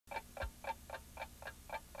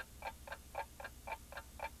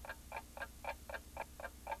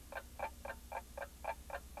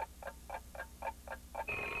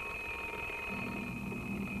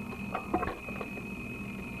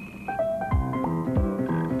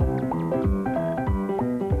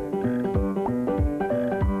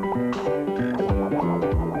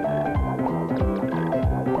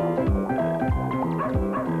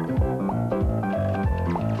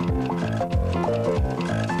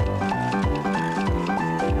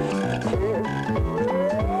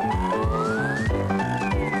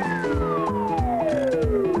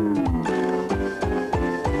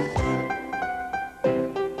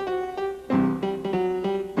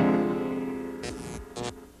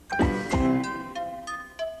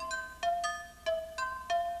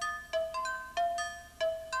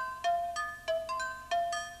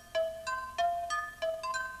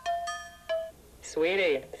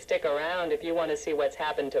if you want to see what's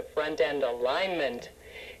happened to front-end alignment.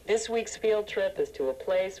 This week's field trip is to a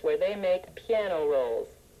place where they make piano rolls.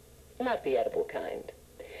 Not the edible kind.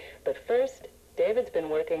 But first, David's been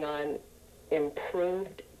working on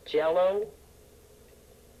improved Jell-O.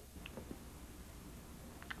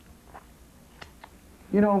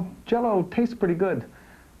 You know, Jell-O tastes pretty good,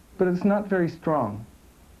 but it's not very strong.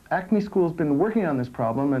 Acme School's been working on this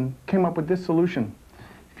problem and came up with this solution.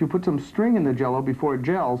 If you put some string in the Jell-O before it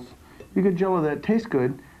gels, you get Jell-O that tastes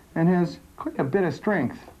good and has quite a bit of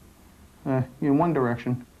strength in one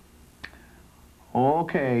direction.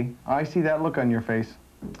 Okay, I see that look on your face.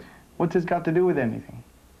 What's this got to do with anything?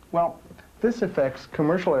 Well, this affects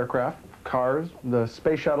commercial aircraft, cars, the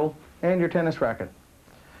space shuttle, and your tennis racket.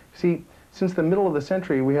 See, since the middle of the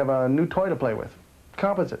century, we have a new toy to play with,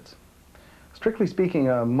 composites. Strictly speaking,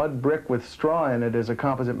 a mud brick with straw in it is a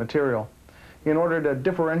composite material. In order to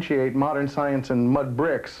differentiate modern science and mud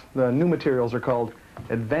bricks, the new materials are called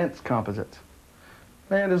advanced composites.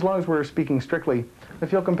 And as long as we're speaking strictly, I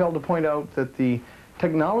feel compelled to point out that the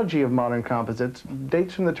technology of modern composites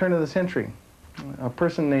dates from the turn of the century. A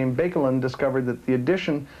person named Bakelin discovered that the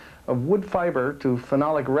addition of wood fiber to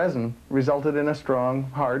phenolic resin resulted in a strong,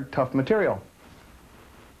 hard, tough material.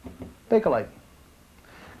 Bakelite.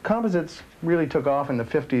 Composites really took off in the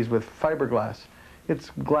 50s with fiberglass.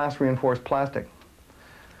 It's glass-reinforced plastic.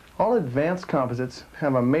 All advanced composites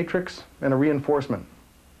have a matrix and a reinforcement.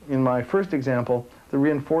 In my first example, the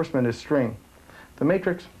reinforcement is string. The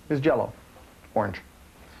matrix is Jell-O, orange.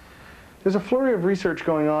 There's a flurry of research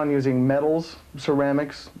going on using metals,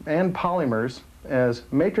 ceramics, and polymers as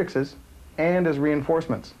matrices and as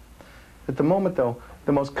reinforcements. At the moment, though,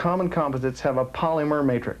 the most common composites have a polymer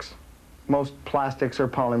matrix. Most plastics are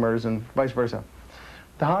polymers and vice versa.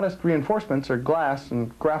 The hottest reinforcements are glass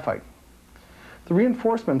and graphite. The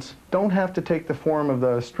reinforcements don't have to take the form of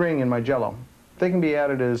the string in my Jell-O. They can be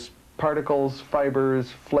added as particles,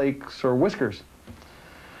 fibers, flakes, or whiskers.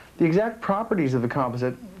 The exact properties of the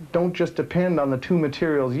composite don't just depend on the two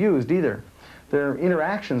materials used either. Their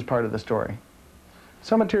interaction's part of the story.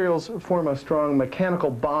 Some materials form a strong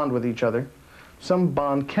mechanical bond with each other, some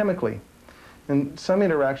bond chemically, and some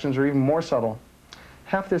interactions are even more subtle.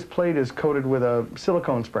 Half this plate is coated with a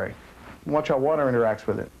silicone spray. Watch how water interacts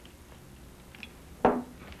with it.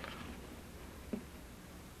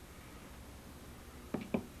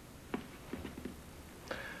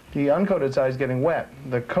 The uncoated side is getting wet.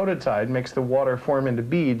 The coated side makes the water form into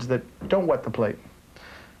beads that don't wet the plate.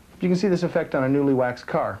 You can see this effect on a newly waxed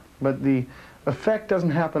car, but the effect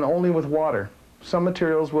doesn't happen only with water. Some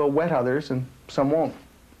materials will wet others and some won't.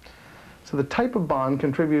 So the type of bond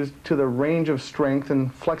contributes to the range of strength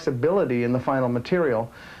and flexibility in the final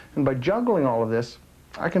material. And by juggling all of this,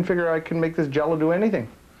 I can figure I can make this Jell-O do anything.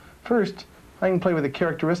 First, I can play with the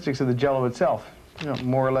characteristics of the Jell-O itself,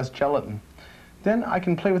 more or less gelatin. Then I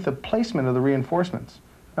can play with the placement of the reinforcements.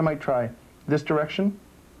 I might try this direction,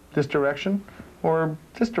 or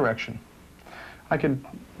this direction. I could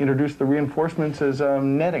introduce the reinforcements as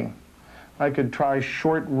netting. I could try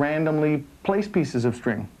short, randomly placed pieces of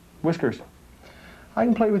string, whiskers. I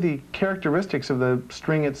can play with the characteristics of the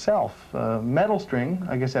string itself. Metal string,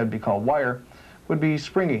 I guess that'd be called wire, would be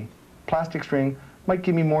springy. Plastic string might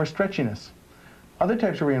give me more stretchiness. Other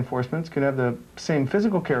types of reinforcements can have the same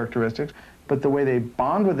physical characteristics, but the way they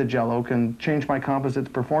bond with the Jell-O can change my composite's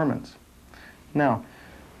performance. Now,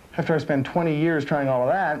 after I spend 20 years trying all of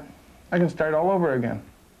that, I can start all over again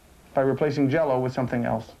by replacing Jell-O with something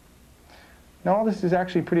else. Now, all this is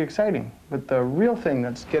actually pretty exciting, but the real thing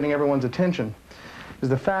that's getting everyone's attention is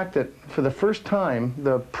the fact that, for the first time,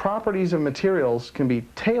 the properties of materials can be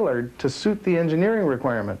tailored to suit the engineering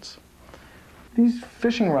requirements. These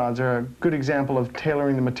fishing rods are a good example of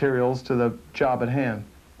tailoring the materials to the job at hand.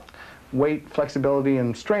 Weight, flexibility,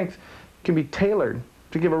 and strength can be tailored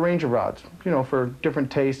to give a range of rods, for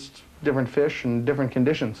different tastes, different fish, and different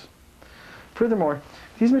conditions. Furthermore,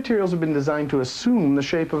 these materials have been designed to assume the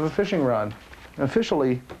shape of a fishing rod.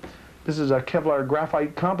 Officially, this is a Kevlar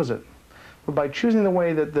graphite composite. But by choosing the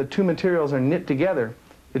way that the two materials are knit together,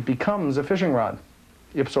 it becomes a fishing rod,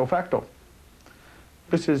 ipso facto.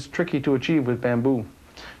 This is tricky to achieve with bamboo.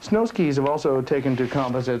 Snow skis have also taken to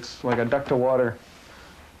composites like a duck to water.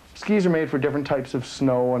 Skis are made for different types of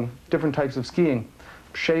snow and different types of skiing.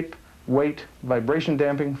 Shape, weight, vibration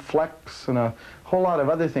damping, flex, and a whole lot of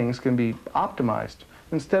other things can be optimized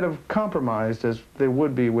instead of compromised as they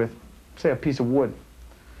would be with, say, a piece of wood.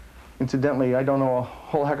 Incidentally, I don't know a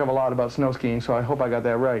whole heck of a lot about snow skiing, so I hope I got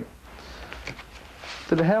that right.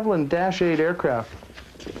 The de Havilland Dash 8 aircraft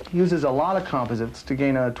uses a lot of composites to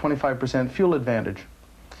gain a 25% fuel advantage.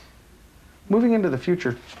 Moving into the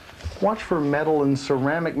future, Watch for metal and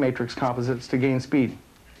ceramic matrix composites to gain speed.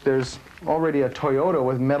 There's already a Toyota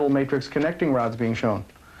with metal matrix connecting rods being shown.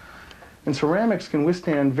 And ceramics can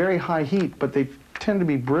withstand very high heat, but they tend to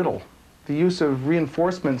be brittle. The use of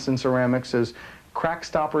reinforcements in ceramics as crack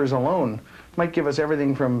stoppers alone might give us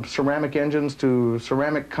everything from ceramic engines to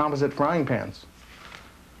ceramic composite frying pans.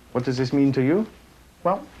 What does this mean to you?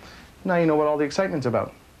 Well, now you know what all the excitement's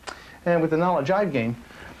about. And with the knowledge I've gained,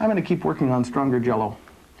 I'm going to keep working on stronger Jell-O.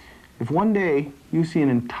 If one day you see an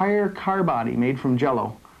entire car body made from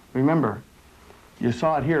Jell-O, remember, you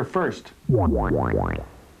saw it here first.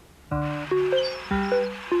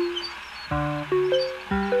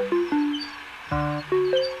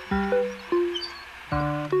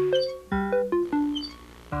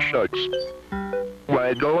 Shucks.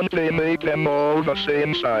 Why don't they make them all the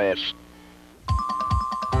same size?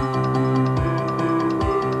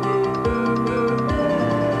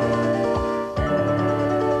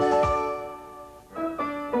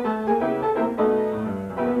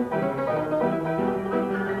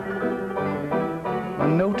 A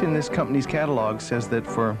note in this company's catalog says that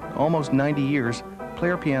for almost 90 years,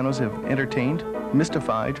 player pianos have entertained,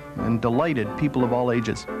 mystified, and delighted people of all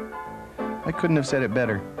ages. I couldn't have said it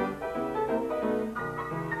better.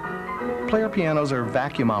 Player pianos are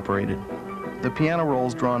vacuum operated. The piano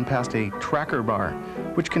rolls drawn past a tracker bar,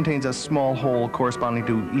 which contains a small hole corresponding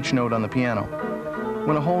to each note on the piano.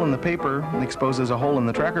 When a hole in the paper exposes a hole in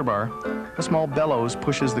the tracker bar, a small bellows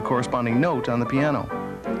pushes the corresponding note on the piano.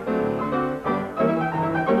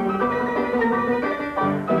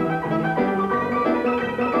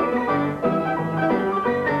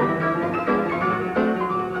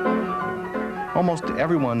 Almost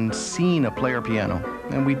everyone's seen a player piano,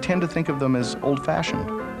 and we tend to think of them as old-fashioned.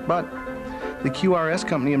 But the QRS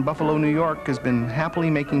company in Buffalo, New York has been happily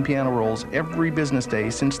making piano rolls every business day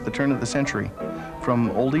since the turn of the century, from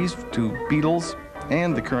oldies to Beatles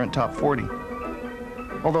and the current top 40.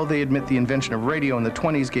 Although they admit the invention of radio in the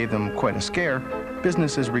 20s gave them quite a scare,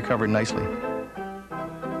 business has recovered nicely.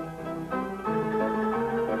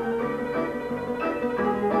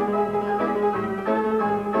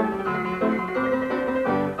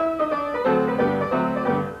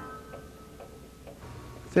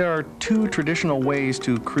 There are two traditional ways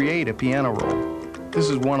to create a piano roll. This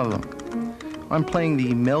is one of them. I'm playing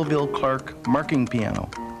the Melville Clark marking piano.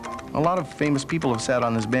 A lot of famous people have sat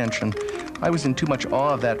on this bench, and I was in too much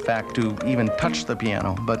awe of that fact to even touch the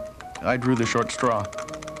piano, but I drew the short straw.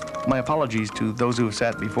 My apologies to those who have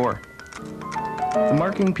sat before. The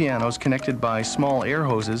marking piano is connected by small air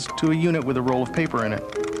hoses to a unit with a roll of paper in it.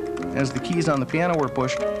 As the keys on the piano were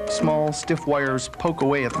pushed, small, stiff wires poke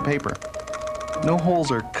away at the paper. No holes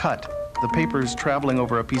are cut. The paper is traveling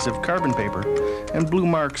over a piece of carbon paper, and blue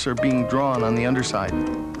marks are being drawn on the underside.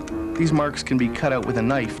 These marks can be cut out with a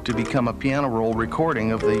knife to become a piano roll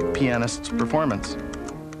recording of the pianist's performance.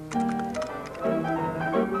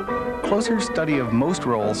 Closer study of most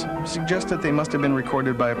rolls suggests that they must have been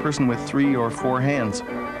recorded by a person with 3 or 4 hands.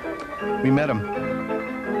 We met him.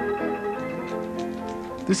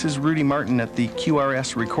 This is Rudy Martin at the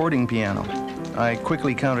QRS recording piano. I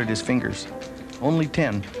quickly counted his fingers. Only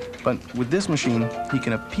 10, but with this machine, he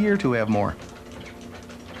can appear to have more.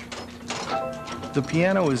 The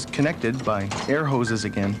piano is connected by air hoses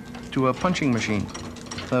again to a punching machine.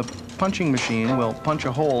 The punching machine will punch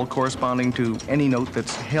a hole corresponding to any note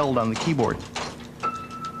that's held on the keyboard.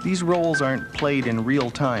 These rolls aren't played in real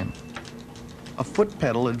time. A foot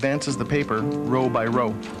pedal advances the paper row by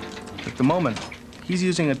row. At the moment, he's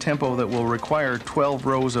using a tempo that will require 12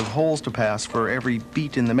 rows of holes to pass for every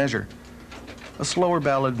beat in the measure. A slower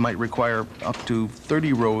ballad might require up to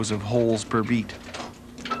 30 rows of holes per beat.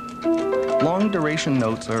 Long duration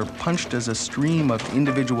notes are punched as a stream of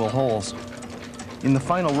individual holes. In the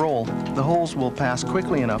final roll, the holes will pass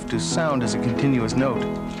quickly enough to sound as a continuous note.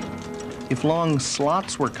 If long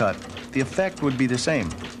slots were cut, the effect would be the same,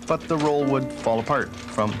 but the roll would fall apart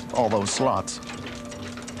from all those slots.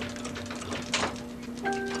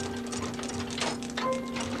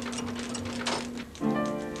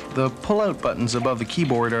 The pull-out buttons above the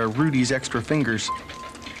keyboard are Rudy's extra fingers.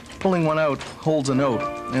 Pulling one out holds a note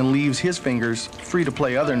and leaves his fingers free to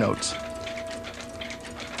play other notes.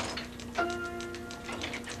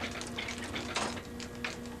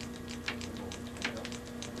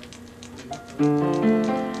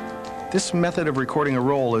 This method of recording a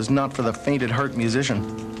roll is not for the faint-at-heart musician.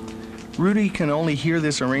 Rudy can only hear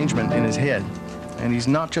this arrangement in his head, and he's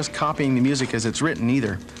not just copying the music as it's written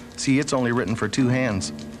either. See, it's only written for 2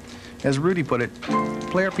 hands. As Rudy put it,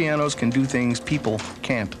 player pianos can do things people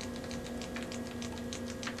can't.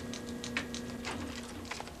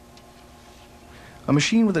 A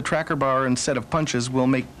machine with a tracker bar and set of punches will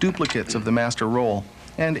make duplicates of the master roll,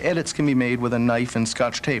 and edits can be made with a knife and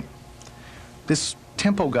Scotch tape. This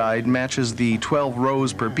tempo guide matches the 12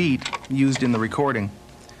 rows per beat used in the recording.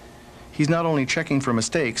 He's not only checking for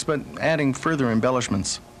mistakes, but adding further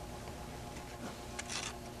embellishments.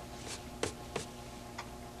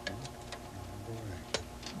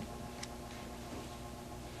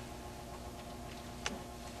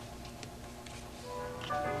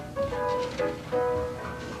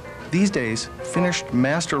 These days, finished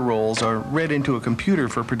master rolls are read into a computer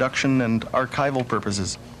for production and archival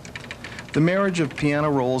purposes. The marriage of piano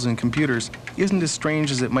rolls and computers isn't as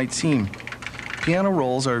strange as it might seem. Piano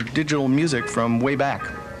rolls are digital music from way back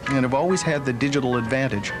and have always had the digital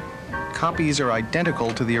advantage. Copies are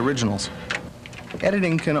identical to the originals.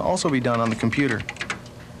 Editing can also be done on the computer.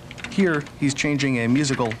 Here, he's changing a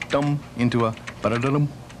musical dum into a ba-da-da-dum.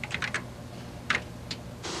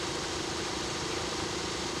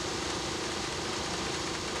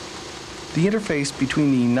 The interface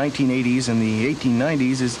between the 1980s and the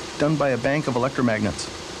 1890s is done by a bank of electromagnets.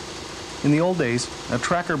 In the old days, a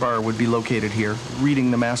tracker bar would be located here, reading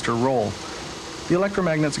the master roll. The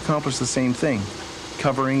electromagnets accomplish the same thing,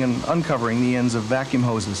 covering and uncovering the ends of vacuum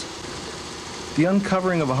hoses. The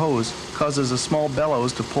uncovering of a hose causes a small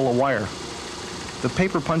bellows to pull a wire. The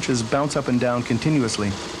paper punches bounce up and down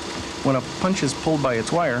continuously. When a punch is pulled by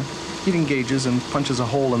its wire, it engages and punches a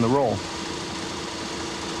hole in the roll.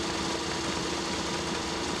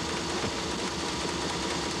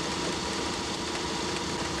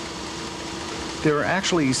 There are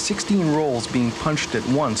actually 16 rolls being punched at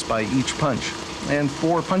once by each punch, and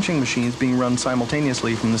 4 punching machines being run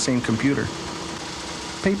simultaneously from the same computer.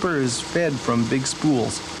 Paper is fed from big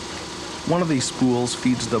spools. One of these spools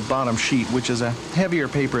feeds the bottom sheet, which is a heavier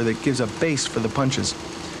paper that gives a base for the punches.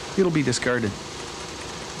 It'll be discarded.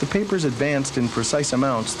 The paper is advanced in precise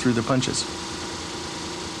amounts through the punches.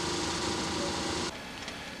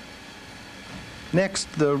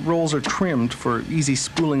 Next, the rolls are trimmed for easy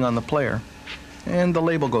spooling on the player, and the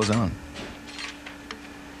label goes on.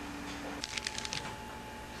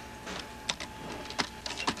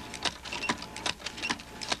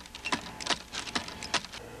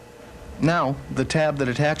 Now, the tab that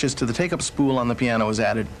attaches to the take-up spool on the piano is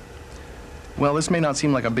added. Well, this may not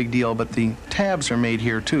seem like a big deal, but the tabs are made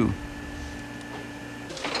here too.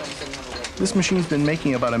 This machine's been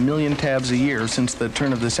making about 1 million tabs a year since the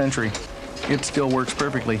turn of the century. It still works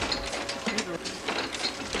perfectly.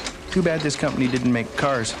 Too bad this company didn't make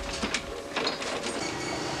cars.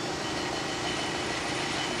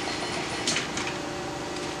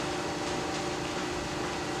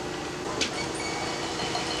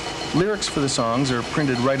 Lyrics for the songs are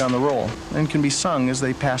printed right on the roll and can be sung as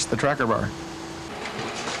they pass the tracker bar.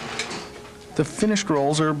 The finished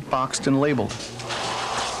rolls are boxed and labeled.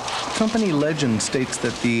 Company legend states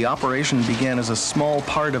that the operation began as a small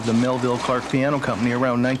part of the Melville Clark Piano Company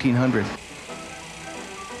around 1900.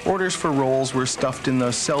 Orders for rolls were stuffed in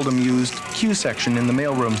the seldom-used Q section in the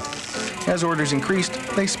mailroom. As orders increased,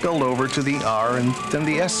 they spilled over to the R and then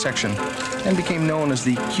the S section and became known as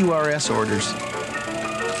the QRS orders.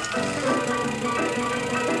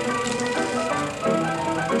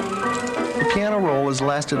 The piano roll has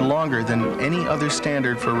lasted longer than any other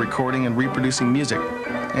standard for recording and reproducing music,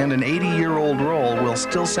 and an 80-year-old roll will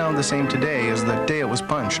still sound the same today as the day it was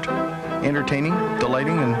punched. Entertaining,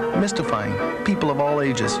 delighting, and mystifying people of all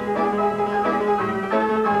ages.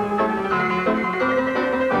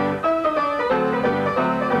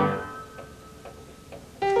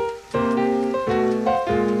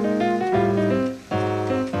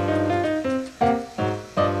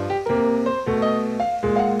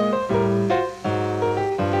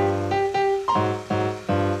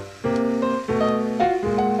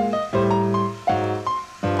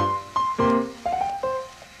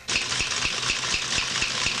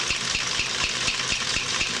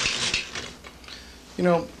 You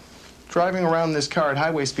know, driving around this car at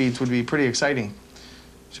highway speeds would be pretty exciting.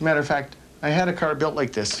 As a matter of fact, I had a car built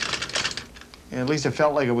like this. At least it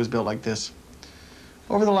felt like it was built like this.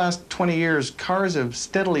 Over the last 20 years, cars have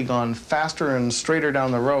steadily gone faster and straighter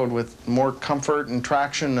down the road with more comfort and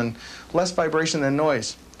traction and less vibration than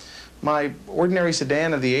noise. My ordinary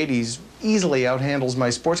sedan of the 80s easily outhandles my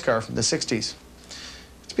sports car from the 60s.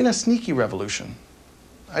 It's been a sneaky revolution.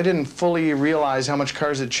 I didn't fully realize how much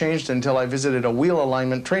cars had changed until I visited a wheel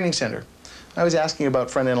alignment training center. I was asking about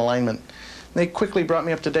front-end alignment. They quickly brought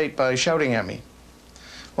me up to date by shouting at me.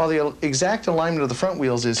 While the exact alignment of the front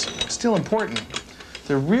wheels is still important,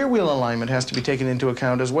 the rear wheel alignment has to be taken into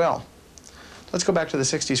account as well. Let's go back to the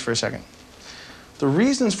 60s for a second. The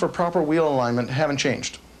reasons for proper wheel alignment haven't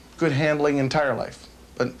changed. good handling and tire life.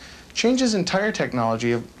 But changes in tire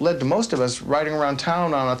technology have led to most of us riding around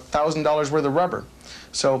town on $1,000 worth of rubber.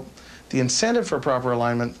 So the incentive for proper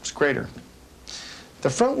alignment is greater.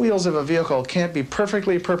 The front wheels of a vehicle can't be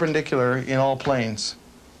perfectly perpendicular in all planes.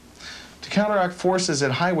 To counteract forces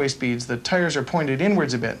at highway speeds, the tires are pointed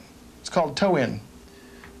inwards a bit. It's called toe-in.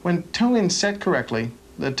 When toe-in's set correctly,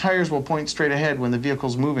 the tires will point straight ahead when the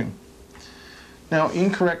vehicle's moving. Now,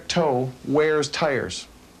 incorrect toe wears tires.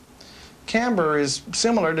 Camber is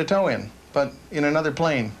similar to toe-in, but in another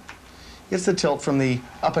plane. It's the tilt from the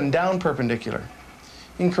up and down perpendicular.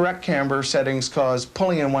 Incorrect camber settings cause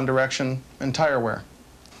pulling in one direction and tire wear.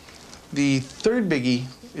 The third biggie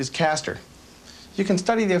is caster. You can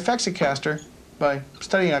study the effects of caster by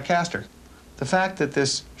studying a caster. The fact that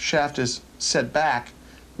this shaft is set back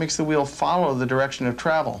makes the wheel follow the direction of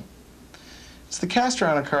travel. It's the caster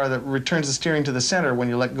on a car that returns the steering to the center when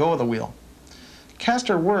you let go of the wheel.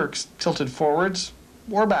 Caster works tilted forwards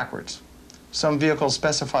or backwards. Some vehicles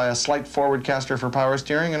specify a slight forward caster for power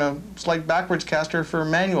steering and a slight backwards caster for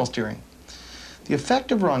manual steering. The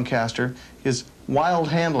effect of wrong caster is wild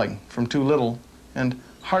handling from too little and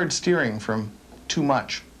hard steering from too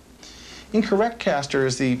much. Incorrect caster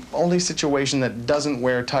is the only situation that doesn't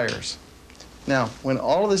wear tires. Now, when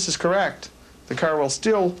all of this is correct, the car will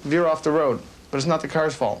still veer off the road, but it's not the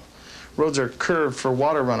car's fault. Roads are curved for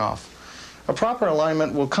water runoff. A proper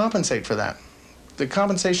alignment will compensate for that. The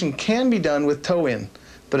compensation can be done with toe-in,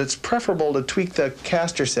 but it's preferable to tweak the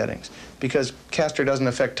caster settings because caster doesn't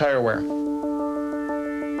affect tire wear.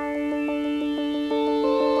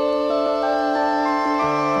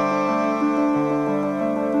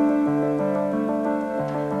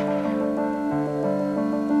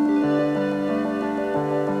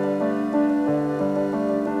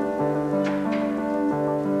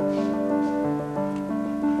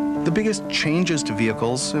 The biggest changes to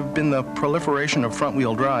vehicles have been the proliferation of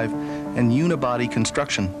front-wheel drive and unibody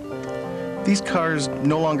construction. These cars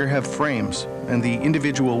no longer have frames, and the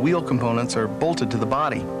individual wheel components are bolted to the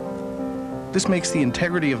body. This makes the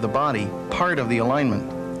integrity of the body part of the alignment.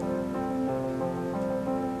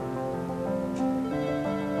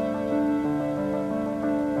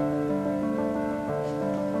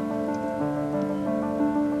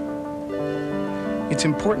 It's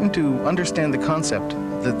important to understand the concept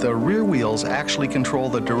that the rear wheels actually control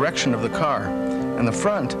the direction of the car, and the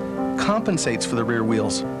front compensates for the rear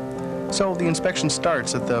wheels. So the inspection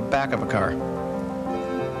starts at the back of a car.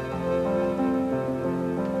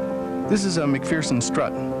 This is a McPherson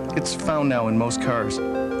strut. It's found now in most cars.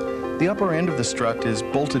 The upper end of the strut is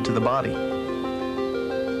bolted to the body.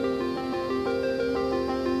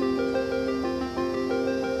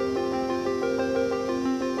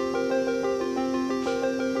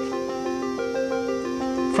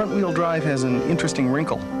 Front-wheel drive has an interesting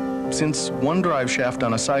wrinkle. Since one drive shaft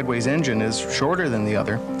on a sideways engine is shorter than the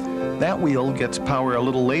other, that wheel gets power a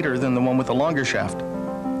little later than the one with the longer shaft.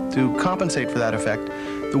 To compensate for that effect,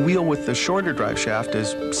 the wheel with the shorter drive shaft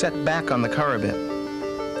is set back on the car a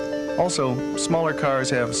bit. Also, smaller cars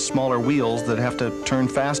have smaller wheels that have to turn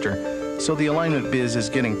faster, so the alignment biz is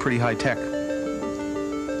getting pretty high-tech.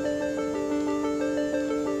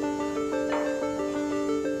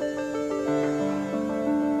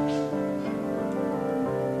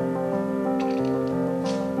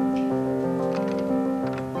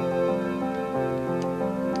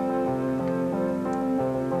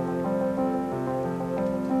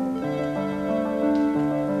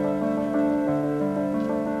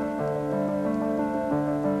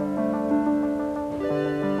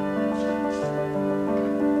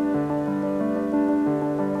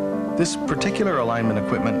 This particular alignment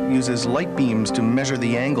equipment uses light beams to measure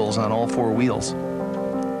the angles on all four wheels.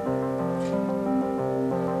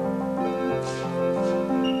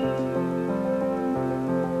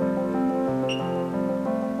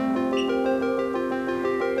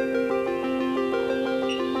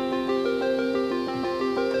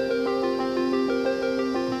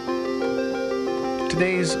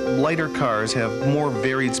 Today's lighter cars have more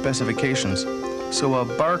varied specifications, so a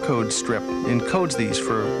barcode strip encodes these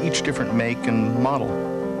for each different make and model.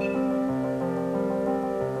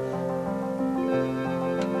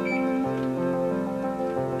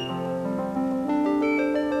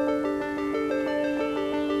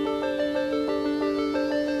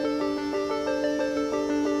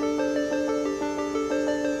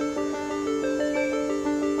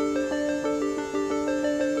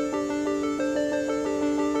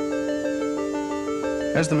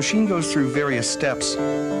 As the machine goes through various steps,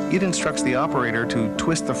 it instructs the operator to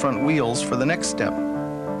twist the front wheels for the next step.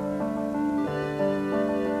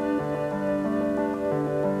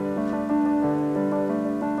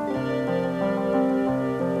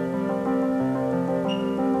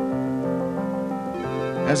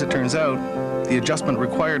 As it turns out, the adjustment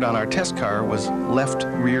required on our test car was left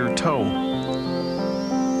rear toe.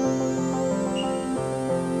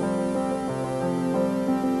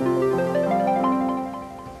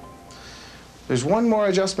 There's one more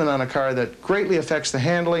adjustment on a car that greatly affects the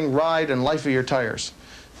handling, ride, and life of your tires.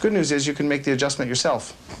 Good news is you can make the adjustment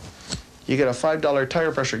yourself. You get a $5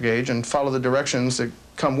 tire pressure gauge and follow the directions that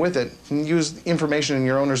come with it and use information in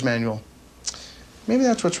your owner's manual. Maybe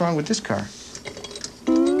that's what's wrong with this car.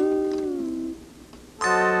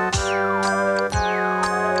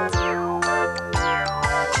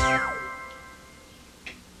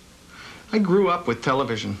 I grew up with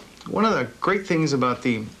television. One of the great things about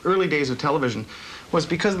the early days of television was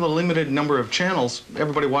because of the limited number of channels,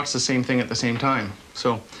 everybody watched the same thing at the same time.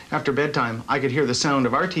 So after bedtime, I could hear the sound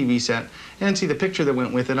of our TV set and see the picture that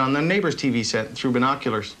went with it on the neighbor's TV set through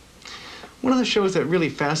binoculars. One of the shows that really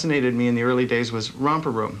fascinated me in the early days was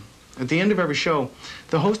Romper Room. At the end of every show,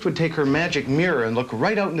 the host would take her magic mirror and look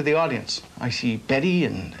right out into the audience. I see Betty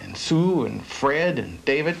and Sue and Fred and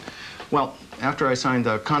David. Well, after I signed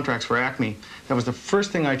the contracts for Acme, that was the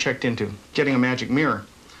first thing I checked into, getting a magic mirror.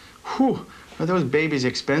 Whew, are those babies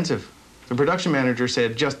expensive? The production manager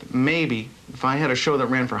said just maybe, if I had a show that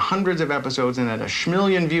ran for hundreds of episodes and had a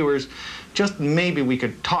schmillion viewers, just maybe we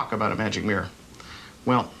could talk about a magic mirror.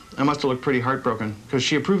 Well, I must have looked pretty heartbroken, because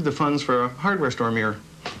she approved the funds for a hardware store mirror.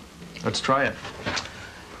 Let's try it.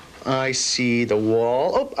 I see the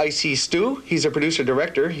wall. Oh, I see Stu. He's a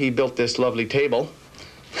producer-director. He built this lovely table.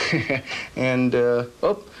 And,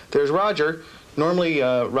 oh, there's Roger. Normally,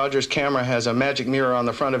 Roger's camera has a magic mirror on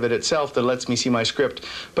the front of it itself that lets me see my script.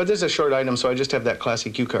 But this is a short item, so I just have that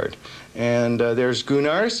classic cue card. And there's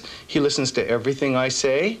Gunnars. He listens to everything I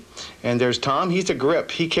say. And there's Tom. He's a grip.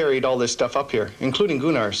 He carried all this stuff up here, including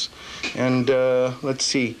Gunnars. And let's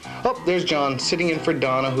see. Oh, there's John, sitting in for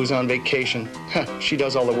Donna, who's on vacation. She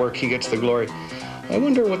does all the work. He gets the glory. I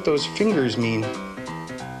wonder what those fingers mean.